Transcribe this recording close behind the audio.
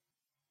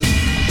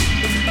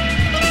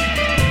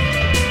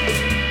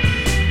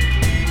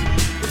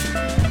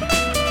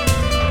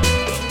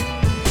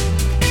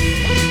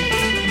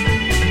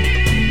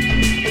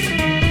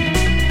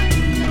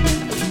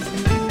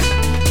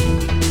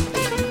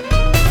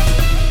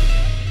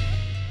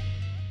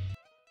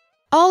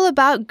All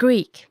about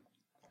Greek.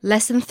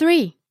 Lesson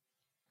 3.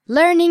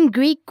 Learning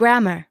Greek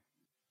grammar.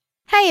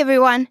 Hey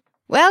everyone,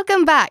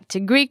 welcome back to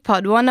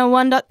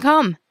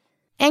GreekPod101.com.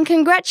 And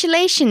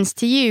congratulations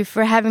to you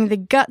for having the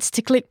guts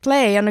to click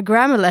play on a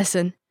grammar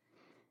lesson.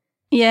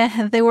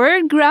 Yeah, the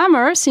word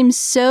grammar seems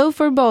so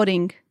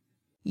foreboding.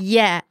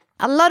 Yeah,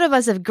 a lot of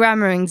us have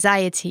grammar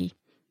anxiety.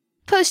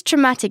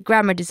 Post-traumatic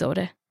grammar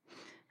disorder.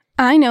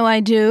 I know I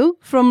do,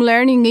 from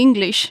learning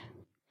English.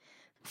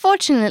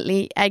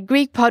 Fortunately, at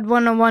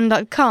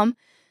GreekPod101.com,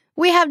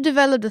 we have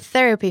developed a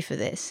therapy for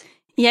this.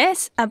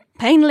 Yes, a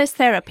painless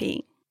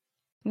therapy.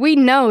 We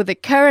know the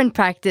current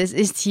practice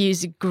is to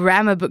use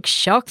grammar book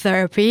shock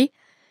therapy,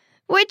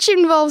 which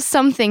involves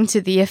something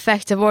to the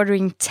effect of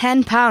ordering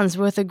 £10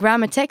 worth of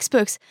grammar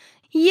textbooks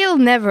you'll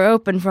never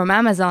open from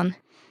Amazon.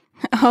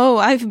 Oh,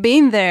 I've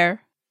been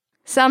there.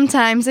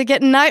 Sometimes I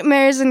get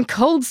nightmares and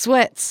cold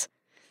sweats.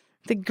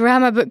 The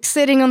grammar book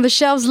sitting on the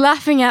shelves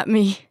laughing at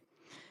me.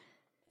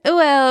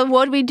 Well,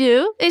 what we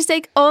do is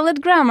take all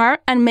that grammar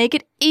and make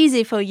it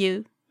easy for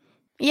you.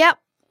 Yep,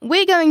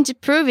 we're going to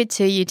prove it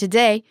to you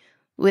today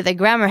with a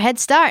grammar head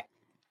start.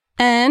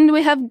 And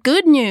we have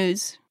good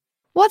news.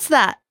 What's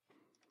that?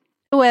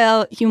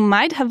 Well, you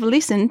might have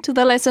listened to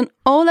the lesson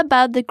all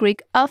about the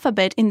Greek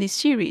alphabet in this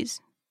series.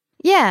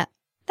 Yeah,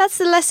 that's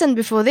the lesson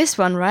before this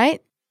one,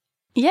 right?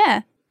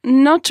 Yeah,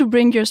 not to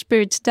bring your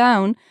spirits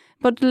down,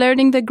 but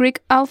learning the Greek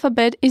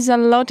alphabet is a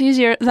lot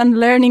easier than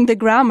learning the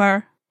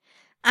grammar.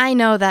 I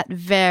know that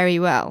very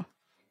well.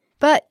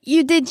 But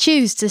you did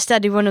choose to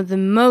study one of the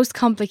most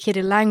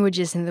complicated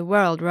languages in the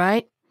world,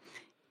 right?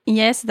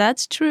 Yes,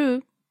 that's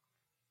true.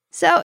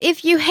 So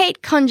if you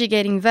hate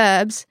conjugating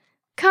verbs,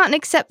 can't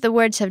accept the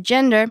words have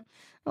gender,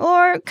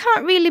 or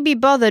can't really be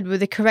bothered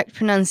with the correct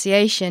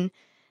pronunciation,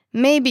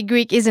 maybe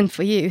Greek isn't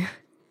for you.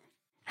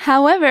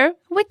 However,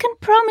 we can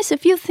promise a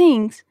few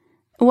things.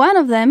 One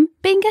of them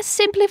being a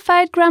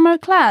simplified grammar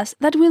class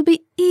that will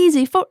be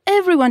easy for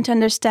everyone to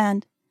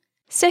understand.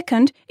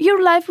 Second,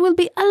 your life will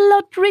be a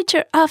lot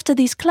richer after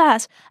this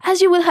class,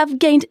 as you will have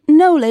gained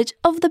knowledge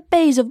of the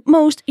base of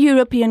most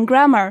European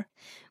grammar.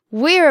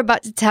 We're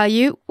about to tell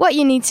you what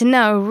you need to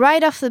know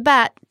right off the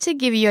bat to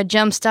give you a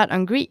jump start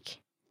on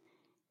Greek.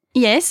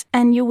 Yes,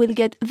 and you will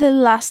get the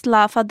last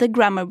laugh at the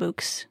grammar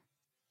books.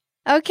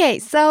 Okay,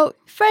 so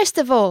first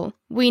of all,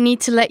 we need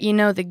to let you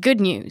know the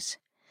good news,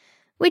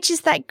 which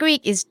is that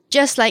Greek is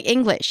just like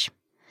English.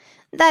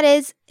 That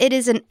is, it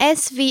is an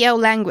SVO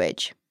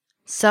language.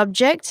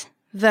 Subject,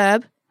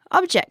 verb,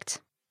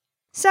 object.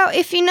 So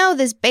if you know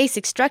this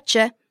basic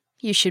structure,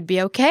 you should be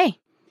okay.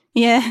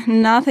 Yeah,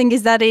 nothing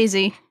is that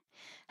easy.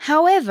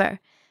 However,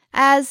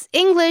 as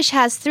English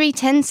has 3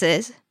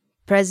 tenses,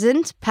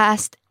 present,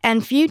 past,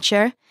 and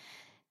future,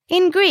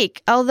 in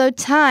Greek, although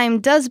time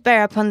does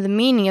bear upon the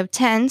meaning of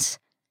tense,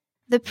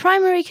 the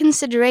primary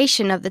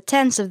consideration of the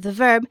tense of the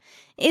verb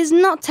is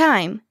not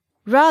time,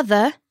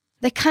 rather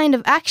the kind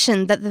of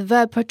action that the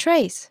verb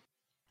portrays.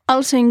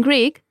 Also in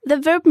Greek, the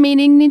verb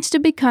meaning needs to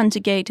be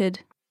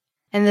conjugated.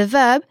 And the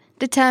verb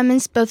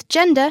determines both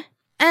gender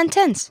and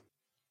tense.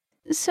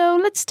 So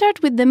let's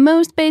start with the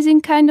most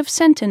basic kind of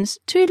sentence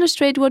to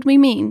illustrate what we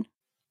mean.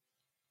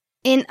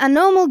 In a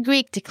normal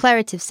Greek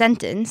declarative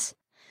sentence,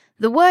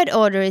 the word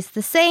order is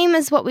the same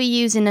as what we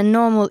use in a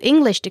normal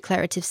English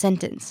declarative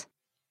sentence.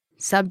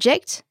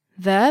 Subject,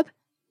 verb,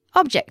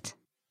 object.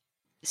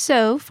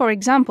 So, for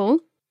example,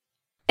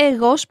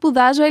 εγώ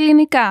σπουδάζω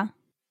ελληνικά.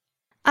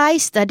 I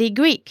study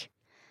Greek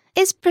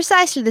is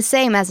precisely the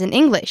same as in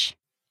English.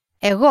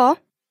 Εγώ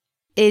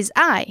is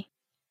I.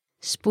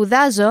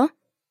 Σπουδάζω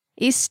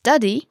is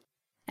study,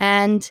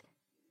 and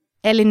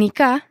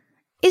ελληνικά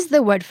is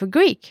the word for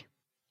Greek.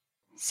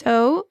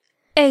 So,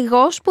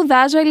 εγώ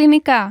σπουδάζω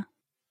ελληνικά.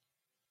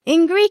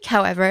 In Greek,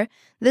 however,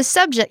 the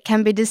subject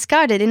can be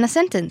discarded in a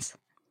sentence.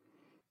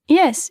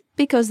 Yes,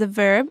 because the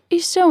verb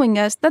is showing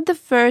us that the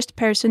first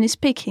person is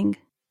speaking.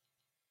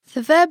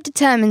 The verb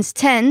determines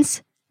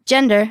tense,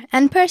 gender,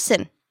 and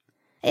person.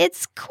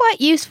 It's quite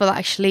useful,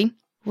 actually,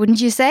 wouldn't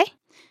you say?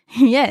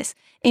 Yes,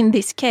 in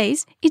this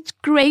case, it's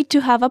great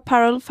to have a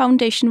parallel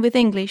foundation with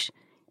English.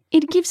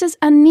 It gives us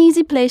an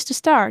easy place to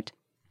start.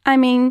 I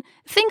mean,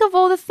 think of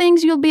all the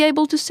things you'll be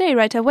able to say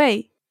right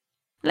away.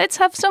 Let's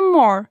have some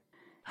more.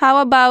 How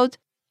about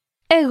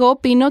εγώ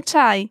πίνω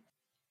τσάι?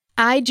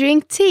 I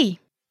drink tea.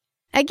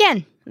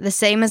 Again, the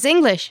same as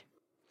English.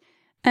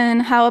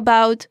 And how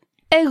about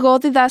εγώ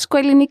διδάσκω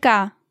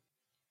ελληνικά?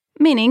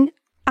 Meaning,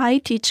 I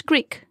teach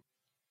Greek.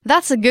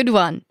 That's a good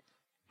one.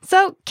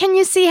 So, can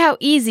you see how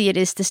easy it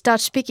is to start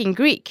speaking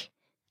Greek?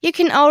 You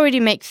can already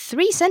make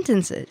 3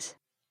 sentences.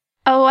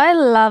 Oh, I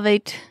love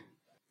it.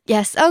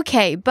 Yes,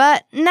 okay,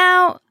 but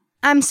now,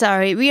 I'm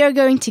sorry, we are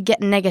going to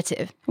get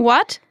negative.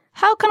 What?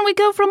 How can we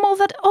go from all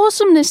that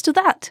awesomeness to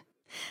that?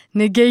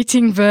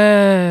 Negating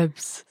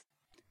verbs.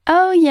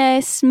 Oh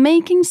yes,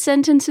 making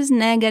sentences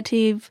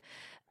negative.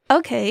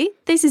 Okay,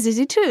 this is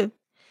easy too.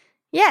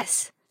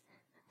 Yes.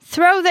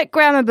 Throw that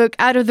grammar book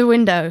out of the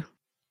window.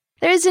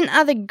 There is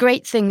another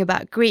great thing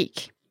about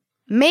Greek.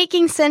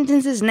 Making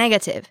sentences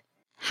negative.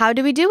 How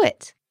do we do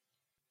it?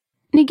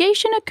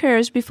 negation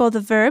occurs before the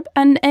verb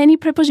and any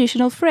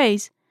prepositional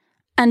phrase,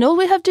 and all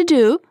we have to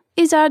do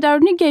is add our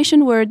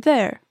negation word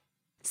there.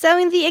 So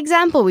in the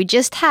example we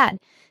just had,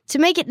 to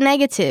make it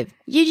negative,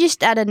 you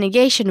just add a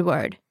negation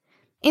word.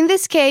 In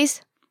this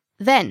case,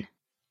 then,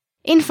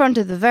 in front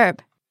of the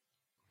verb,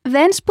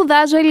 Δεν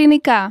σπουδάζω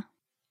ελληνικά.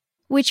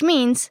 which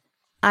means,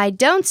 I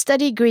don't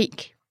study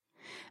Greek.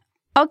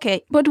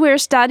 Okay, but we're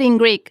studying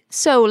Greek,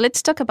 so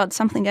let's talk about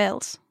something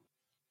else.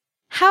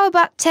 How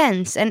about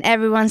tense and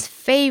everyone's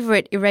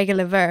favorite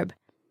irregular verb,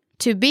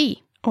 to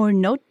be? Or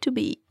not to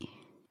be.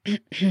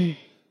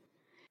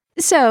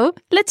 So,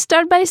 let's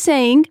start by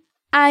saying,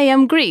 I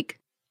am Greek.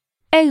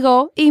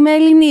 Εγώ είμαι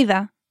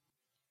Ελληνίδα.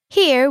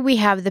 Here we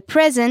have the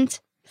present,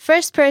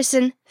 first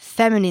person,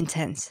 feminine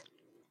tense.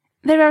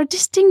 There are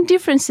distinct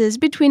differences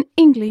between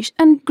English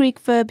and Greek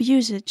verb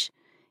usage.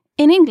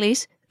 In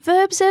English,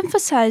 verbs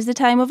emphasize the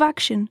time of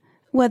action,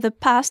 whether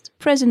past,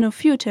 present, or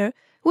future,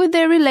 with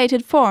their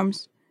related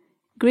forms.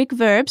 Greek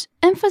verbs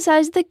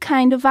emphasize the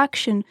kind of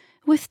action,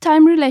 with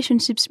time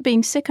relationships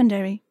being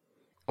secondary.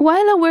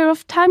 While aware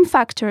of time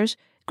factors,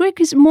 Greek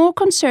is more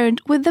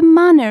concerned with the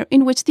manner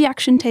in which the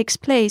action takes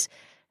place,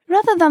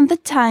 rather than the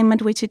time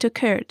at which it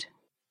occurred.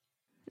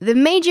 The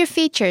major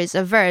features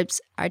of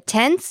verbs are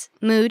tense,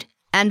 mood,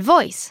 and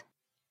voice.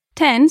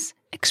 Tense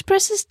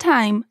expresses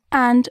time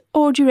and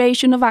or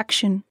duration of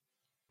action.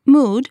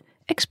 Mood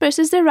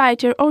expresses the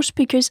writer or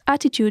speaker's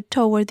attitude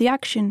toward the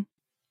action.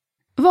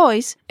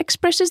 Voice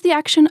expresses the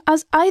action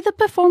as either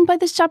performed by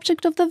the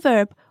subject of the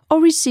verb or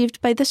received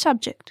by the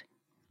subject.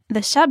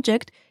 The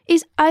subject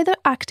is either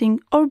acting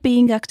or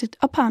being acted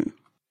upon.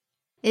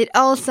 It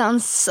all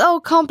sounds so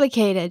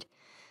complicated.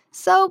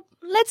 So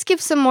let's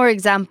give some more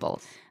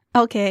examples.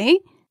 Okay.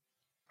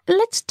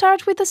 Let's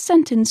start with a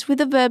sentence with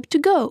the verb to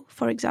go,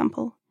 for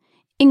example.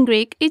 In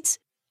Greek, it's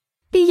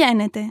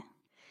πηγαίνετε.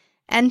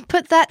 And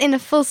put that in a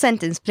full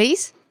sentence,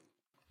 please.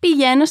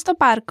 Πηγαίνω στο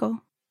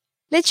πάρκο.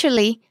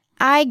 Literally,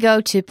 I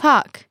go to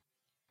park.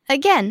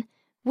 Again,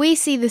 we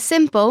see the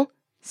simple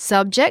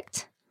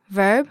subject,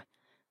 verb,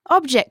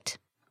 object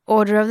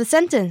order of the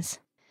sentence.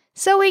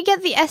 So we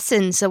get the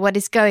essence of what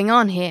is going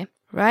on here,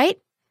 right?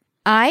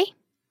 I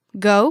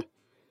go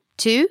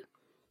to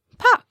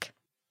park.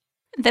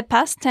 The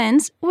past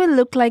tense will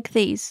look like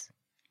this.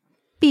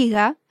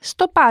 Πήγα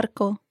στο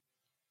πάρκο.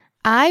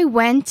 I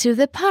went to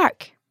the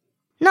park.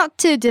 Not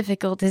too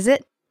difficult, is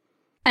it?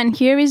 And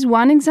here is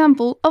one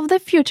example of the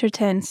future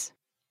tense.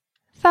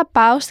 Θα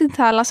πάω στην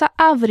θάλασσα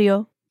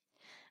αύριο.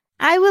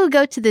 I will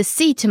go to the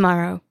sea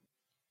tomorrow.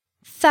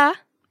 Θα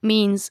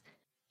means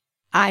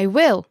I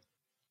will.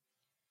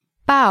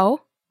 Πάω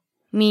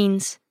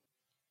means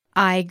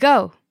I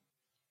go.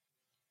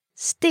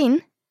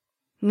 Στην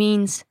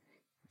means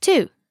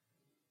to.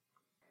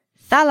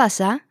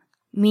 Θάλασσα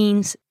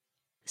means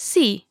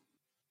sea.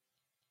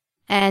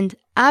 And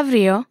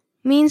αύριο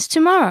means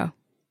tomorrow.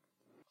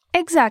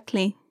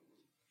 Exactly.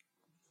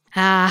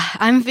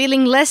 I'm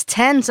feeling less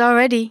tense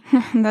already.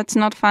 That's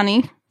not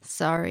funny.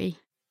 Sorry.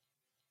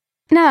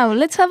 Now,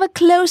 let's have a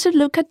closer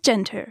look at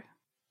gender.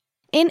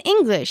 In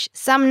English,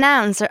 some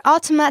nouns are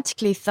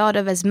automatically thought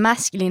of as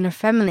masculine or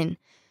feminine,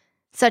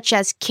 such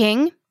as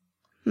king,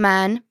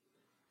 man,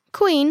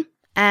 queen,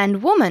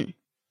 and woman.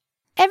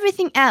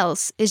 Everything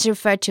else is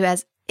referred to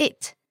as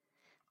it,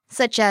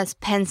 such as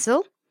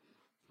pencil,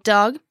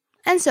 dog,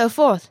 and so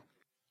forth.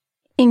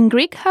 In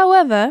Greek,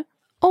 however,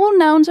 all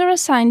nouns are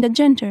assigned a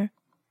gender.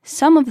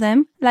 Some of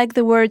them, like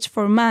the words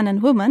for man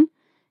and woman,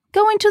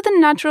 go into the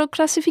natural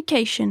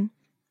classification.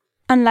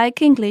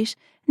 Unlike English,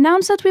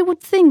 nouns that we would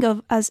think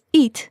of as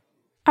it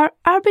are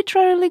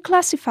arbitrarily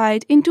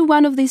classified into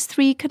one of these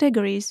three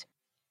categories.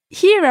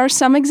 Here are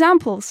some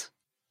examples.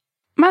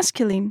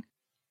 Masculine,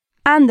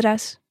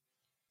 άντρας,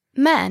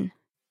 Man,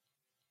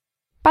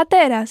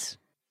 πατέρας,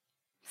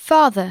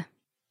 father,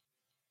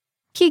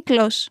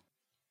 κύκλος,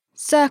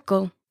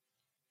 circle,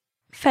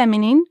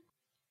 feminine,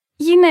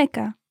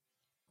 γυναίκα,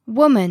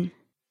 woman,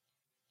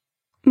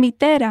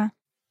 μητέρα,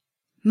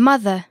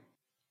 mother,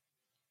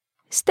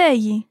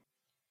 στέγη,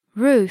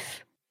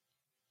 roof,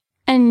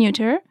 and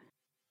neuter,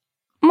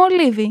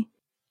 μολύβι,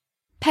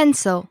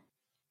 pencil,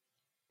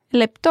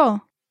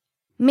 λεπτό,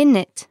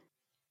 minute,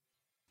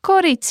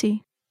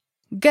 κορίτσι.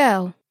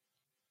 girl.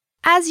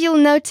 As you'll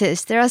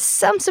notice, there are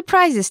some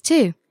surprises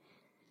too.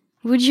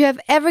 Would you have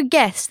ever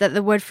guessed that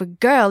the word for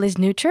girl is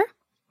neuter?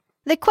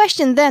 The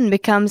question then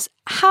becomes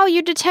how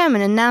you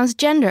determine a noun's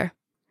gender.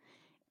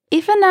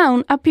 If a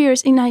noun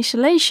appears in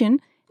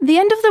isolation, the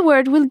end of the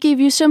word will give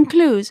you some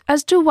clues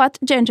as to what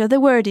gender the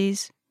word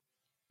is.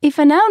 If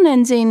a noun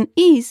ends in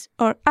is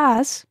or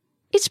as,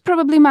 it's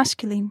probably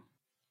masculine.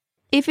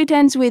 If it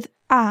ends with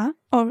a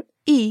or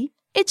e,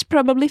 it's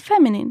probably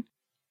feminine.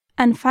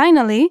 And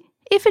finally,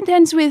 if it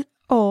ends with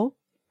o,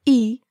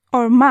 e,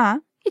 or ma,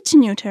 it's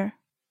neuter.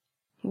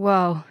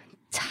 Whoa,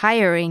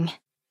 tiring.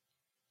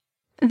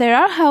 There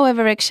are,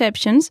 however,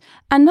 exceptions,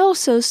 and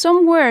also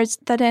some words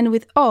that end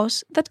with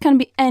os that can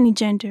be any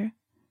gender.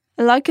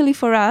 Luckily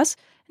for us,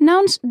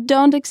 nouns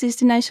don't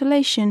exist in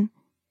isolation.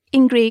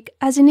 in Greek,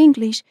 as in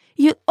English,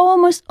 you'll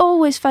almost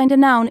always find a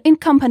noun in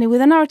company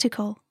with an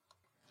article.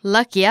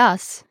 Lucky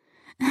us.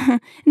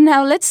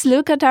 Now let's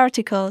look at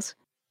articles.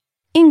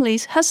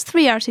 English has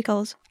 3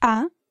 articles,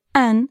 a,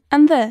 an,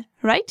 and the,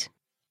 right?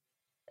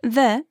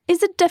 The is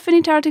the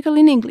definite article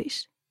in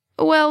English.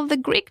 Well, the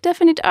Greek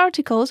definite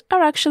articles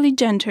are actually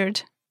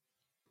gendered.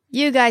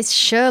 You guys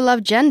sure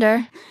love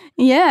gender.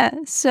 Yeah,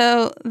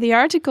 so the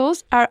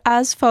articles are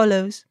as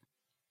follows.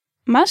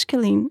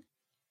 Masculine,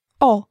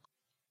 o.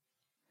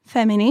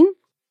 Feminine,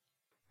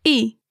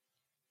 I.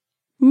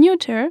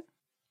 Neuter,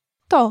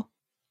 to.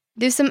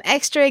 Do some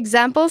extra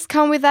examples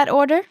come with that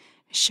order?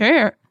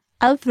 Sure,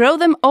 I'll throw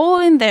them all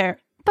in there,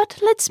 but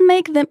let's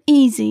make them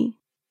easy.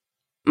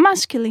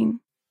 Masculine,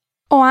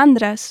 o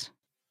άντρας.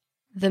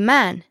 The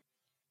man.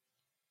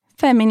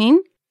 Feminine,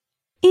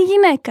 η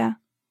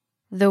γυναίκα.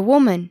 The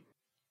woman.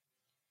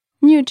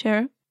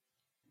 Neuter,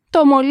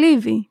 το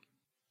μολύβι.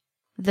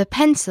 The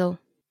pencil.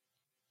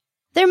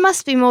 There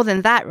must be more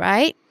than that,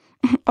 right?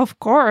 Of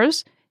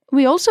course,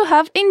 we also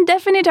have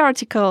indefinite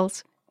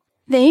articles.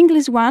 The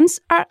English ones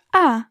are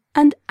a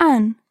and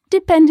an,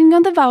 depending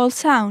on the vowel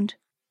sound.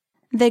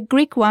 The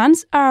Greek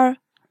ones are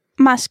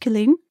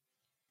masculine,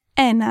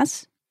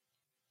 ένας,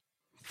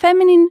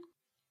 feminine,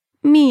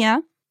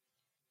 μία,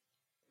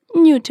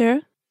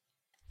 neuter,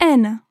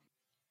 ένα.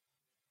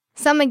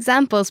 Some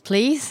examples,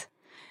 please.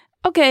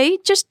 Okay,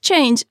 just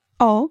change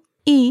o,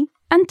 I,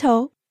 and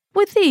to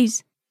with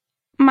these.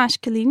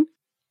 Masculine,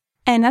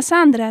 ένας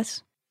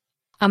άντρας.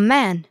 A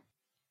man.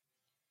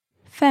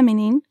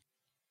 Feminine,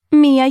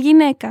 μία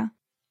γυναίκα.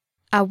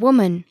 A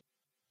woman.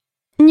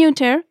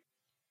 Neuter,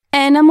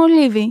 ένα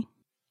μολύβι.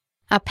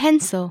 A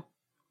pencil.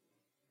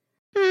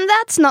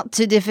 That's not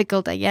too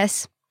difficult, I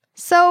guess.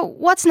 So,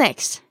 what's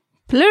next?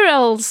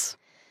 Plurals.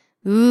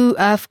 Ooh,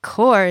 of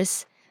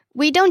course.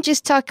 We don't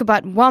just talk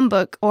about one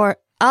book or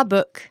a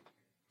book.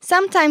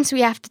 Sometimes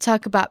we have to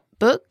talk about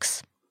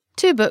books,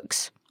 2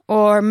 books,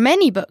 or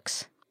many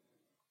books.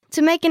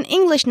 To make an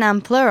English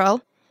noun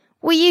plural,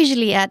 we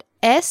usually add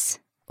s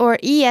or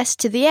es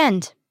to the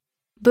end.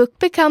 Book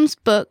becomes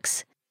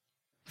books,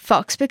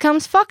 fox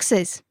becomes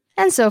foxes,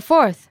 and so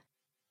forth.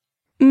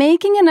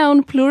 Making a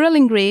noun plural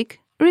in Greek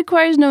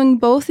requires knowing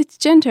both its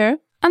gender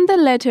and the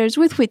letters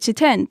with which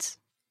it ends.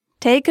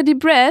 Take a deep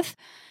breath,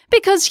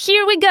 because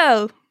here we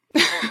go!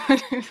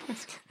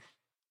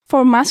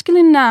 For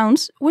masculine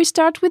nouns, we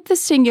start with the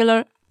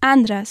singular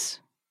άντρας,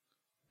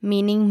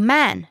 Meaning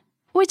man,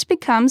 which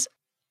becomes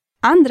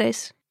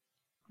άντρες.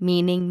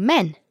 meaning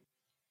men.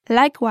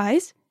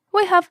 Likewise,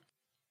 we have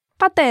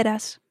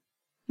πατέρας,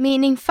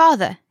 Meaning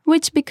father,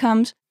 which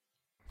becomes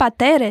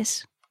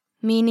πατέρες.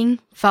 meaning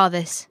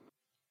fathers.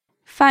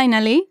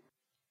 Finally,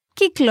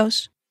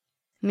 κύκλος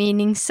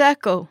Meaning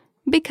circle,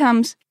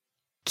 becomes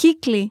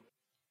κύκλοι.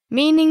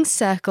 meaning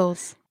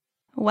circles.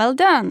 Well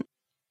done!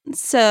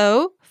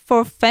 So,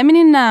 for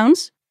feminine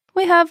nouns,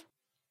 we have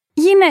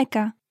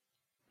γυναίκα,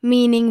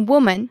 Meaning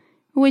woman,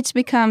 which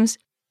becomes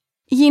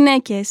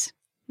γυναίκες.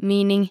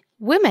 meaning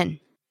women.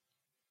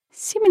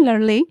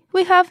 Similarly,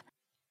 we have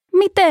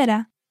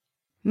μητέρα,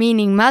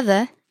 Meaning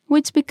mother,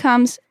 which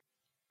becomes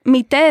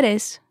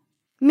μητέρες,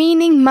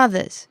 meaning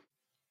mothers.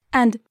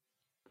 and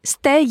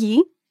στέγη,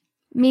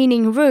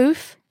 Meaning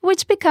roof,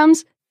 which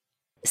becomes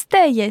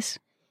στέγες.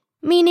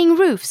 meaning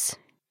roofs.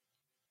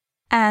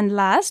 And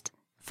last,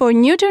 for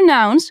neuter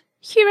nouns,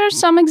 here are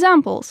some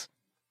examples.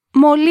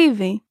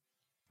 Μολύβι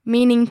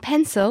Meaning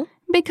pencil,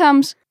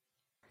 becomes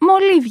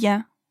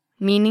μολύβια.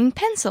 meaning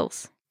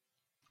pencils.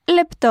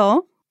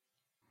 Λεπτό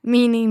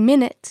Meaning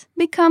minute,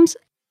 becomes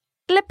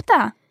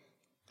λεπτά.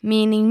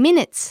 meaning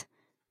minutes.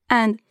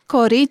 And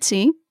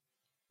κορίτσι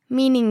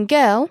Meaning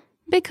girl,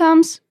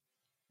 becomes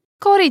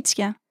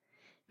κορίτσια.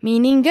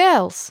 meaning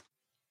girls.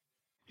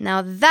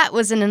 Now that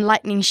was an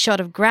enlightening shot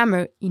of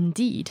grammar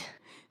indeed.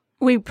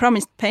 We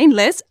promised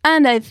painless,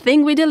 and I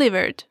think we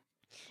delivered.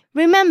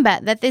 Remember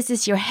that this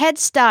is your head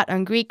start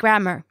on Greek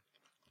grammar.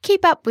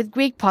 Keep up with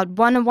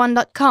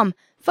GreekPod101.com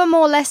for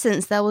more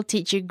lessons that will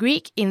teach you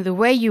Greek in the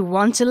way you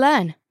want to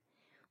learn.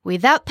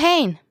 Without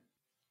pain.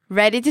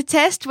 Ready to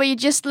test what you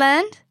just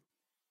learned?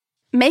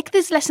 Make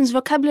this lesson's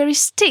vocabulary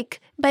stick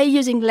by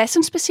using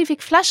lesson-specific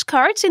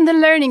flashcards in the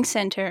Learning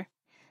Center.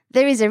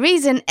 There is a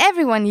reason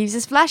everyone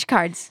uses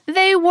flashcards.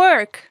 They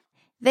work!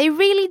 They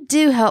really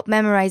do help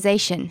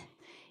memorization.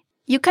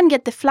 You can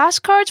get the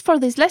flashcards for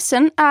this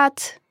lesson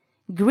at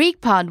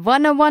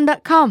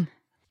GreekPod101.com.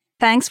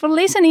 Thanks for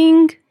listening!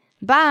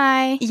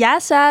 Bye! Γεια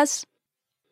σας!